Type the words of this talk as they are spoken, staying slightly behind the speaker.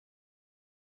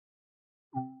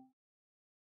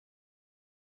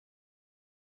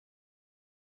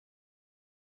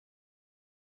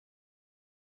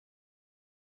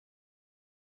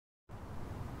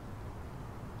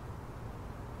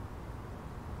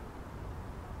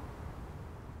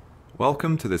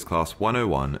Welcome to this Class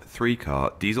 101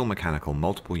 3-car diesel mechanical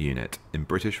multiple unit in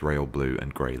British Rail blue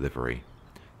and grey livery.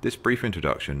 This brief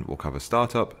introduction will cover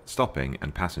startup, stopping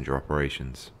and passenger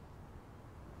operations.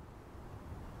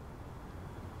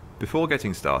 Before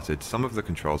getting started, some of the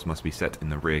controls must be set in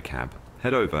the rear cab.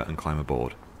 Head over and climb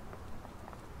aboard.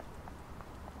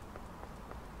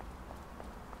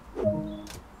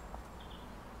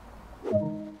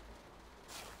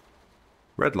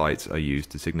 Red lights are used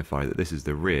to signify that this is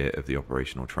the rear of the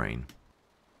operational train.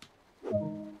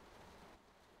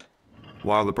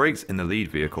 While the brakes in the lead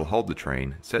vehicle hold the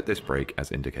train, set this brake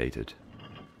as indicated.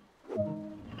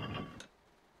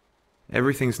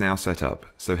 Everything's now set up,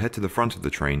 so head to the front of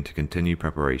the train to continue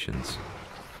preparations.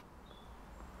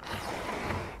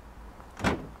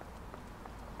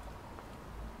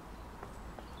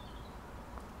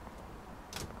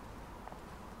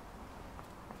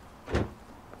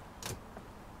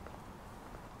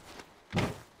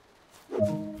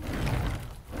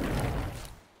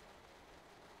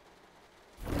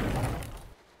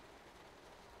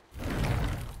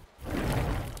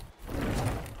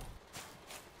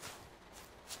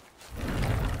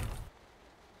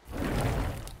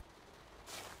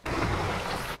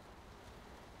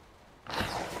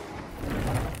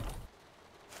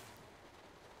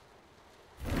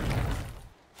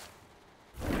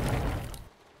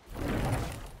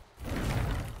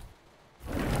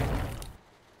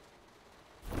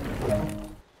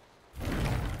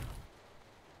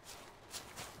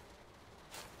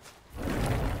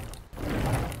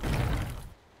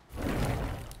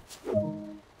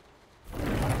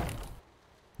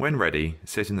 When ready,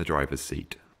 sit in the driver's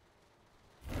seat.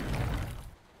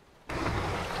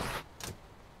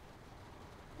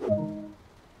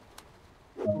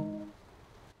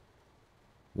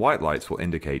 White lights will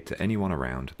indicate to anyone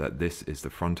around that this is the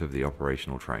front of the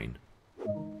operational train.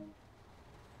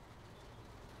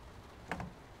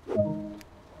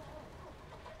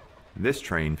 This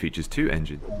train features 2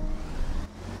 engines.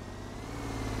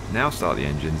 Now start the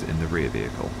engines in the rear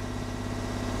vehicle.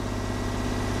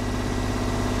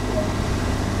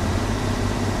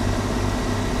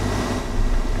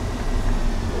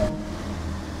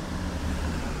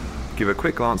 Give a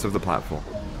quick glance of the platform.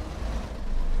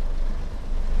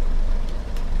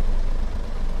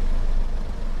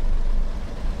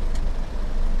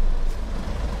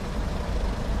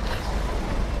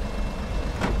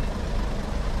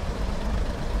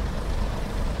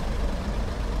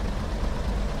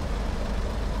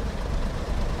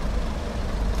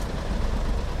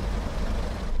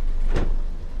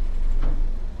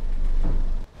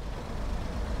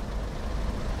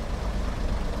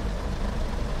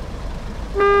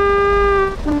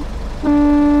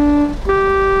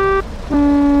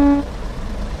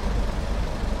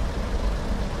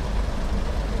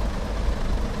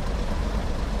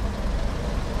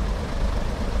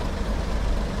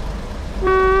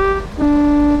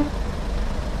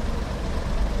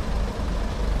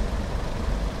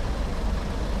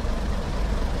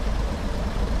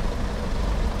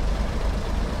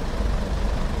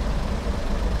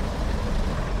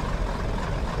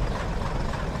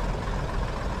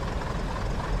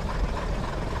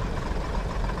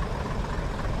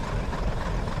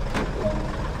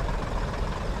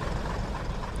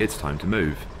 It's time to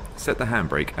move. Set the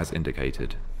handbrake as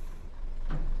indicated.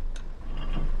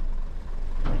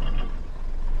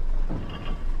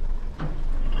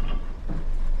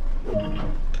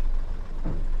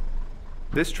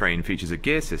 This train features a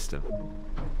gear system.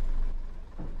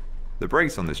 The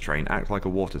brakes on this train act like a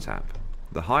water tap.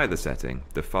 The higher the setting,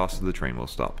 the faster the train will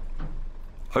stop.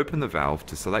 Open the valve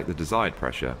to select the desired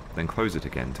pressure, then close it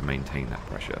again to maintain that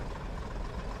pressure.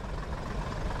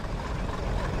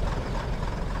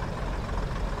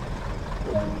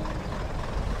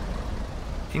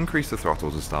 Increase the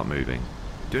throttle to start moving.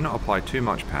 Do not apply too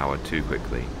much power too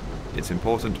quickly. It's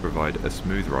important to provide a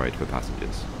smooth ride for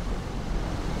passengers.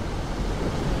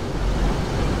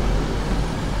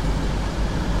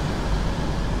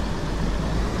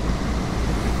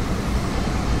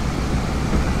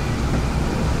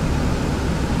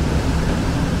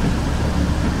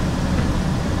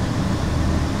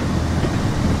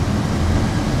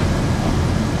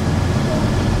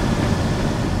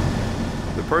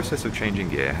 The process of changing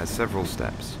gear has several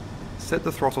steps. Set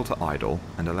the throttle to idle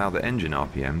and allow the engine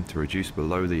RPM to reduce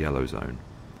below the yellow zone.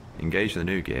 Engage the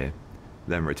new gear,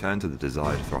 then return to the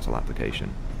desired throttle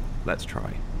application. Let's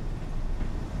try.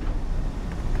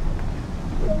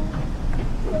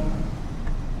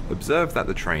 Observe that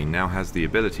the train now has the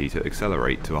ability to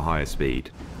accelerate to a higher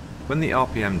speed. When the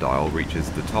RPM dial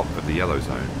reaches the top of the yellow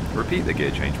zone, repeat the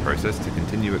gear change process to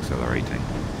continue accelerating.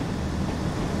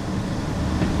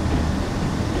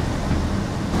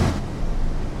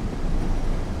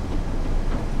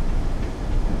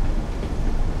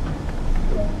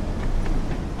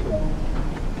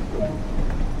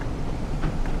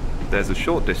 There's a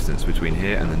short distance between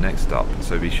here and the next stop,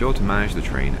 so be sure to manage the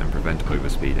train and prevent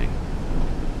overspeeding.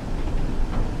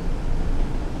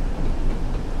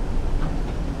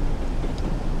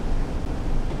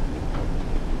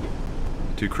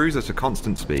 To cruise at a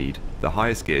constant speed, the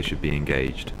highest gear should be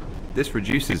engaged. This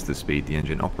reduces the speed the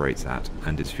engine operates at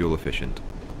and is fuel efficient.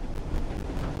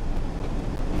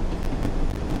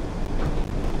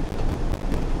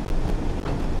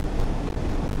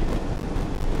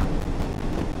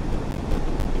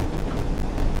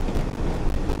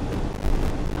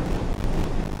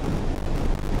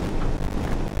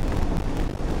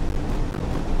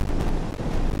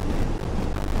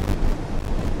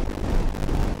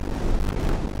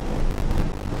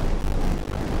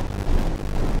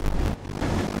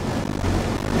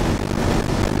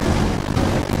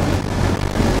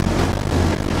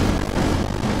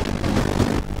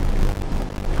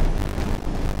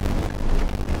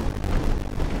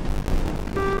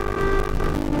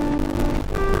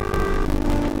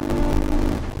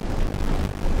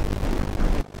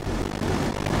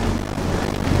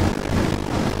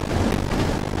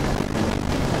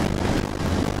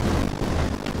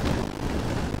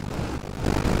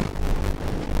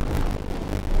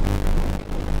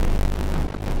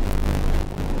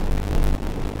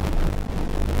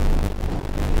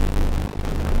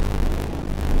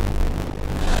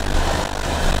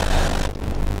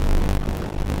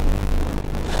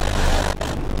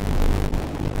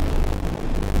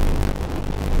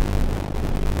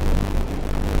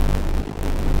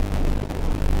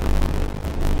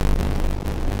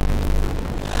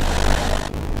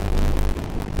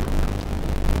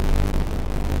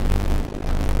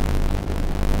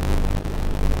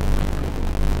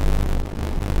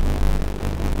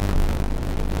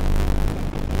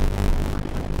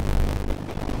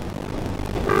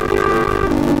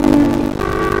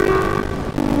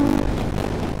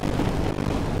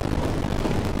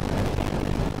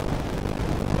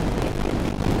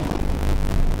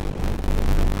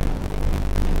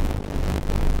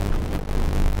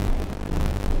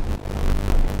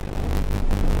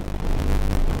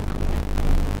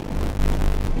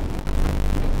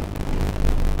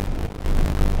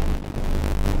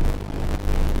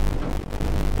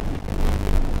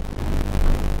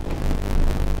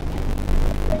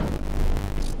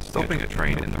 Stopping a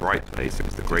train in the right place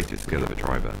is the greatest skill of a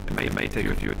driver. It may take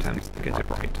you a few attempts to get it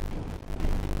right.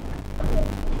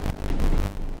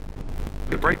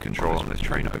 The brake control on this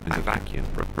train opens a vacuum,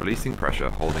 releasing pressure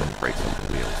holding the brakes on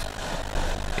the wheels.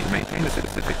 It maintains a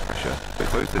specific pressure, but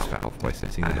close this valve by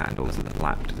setting the handles in the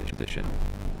lap position.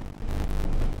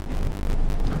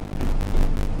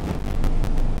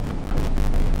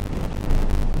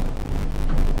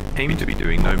 Aiming to be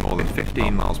doing no more than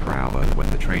 15 miles per hour when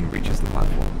the train reaches the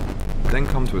platform. Then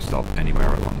come to a stop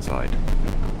anywhere alongside.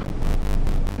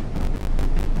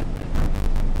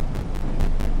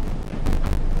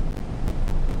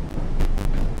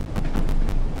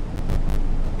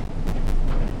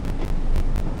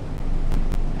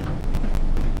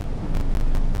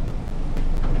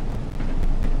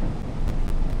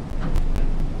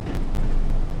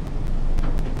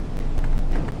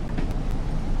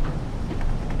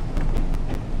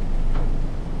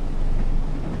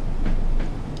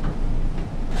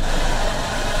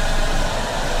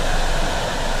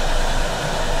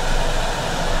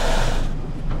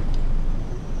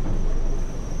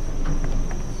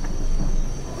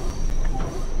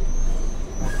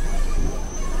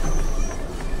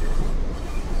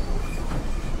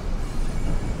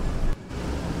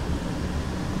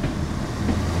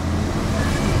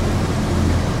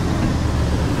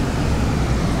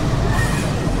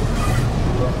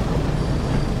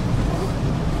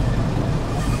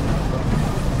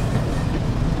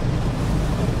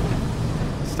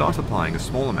 Start applying a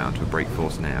small amount of brake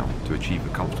force now to achieve a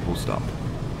comfortable stop.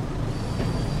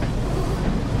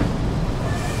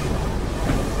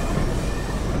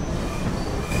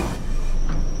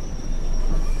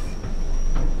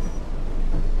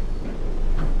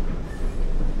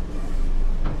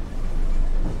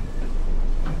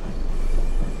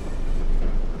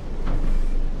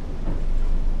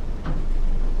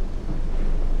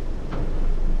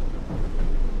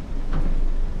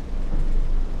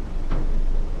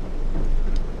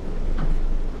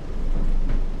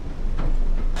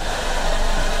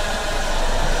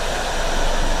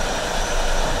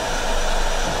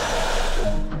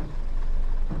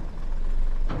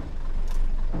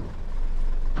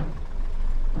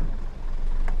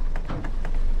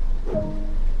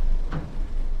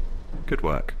 Good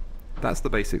work. That's the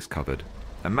basics covered.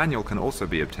 A manual can also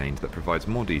be obtained that provides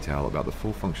more detail about the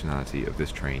full functionality of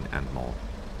this train and more.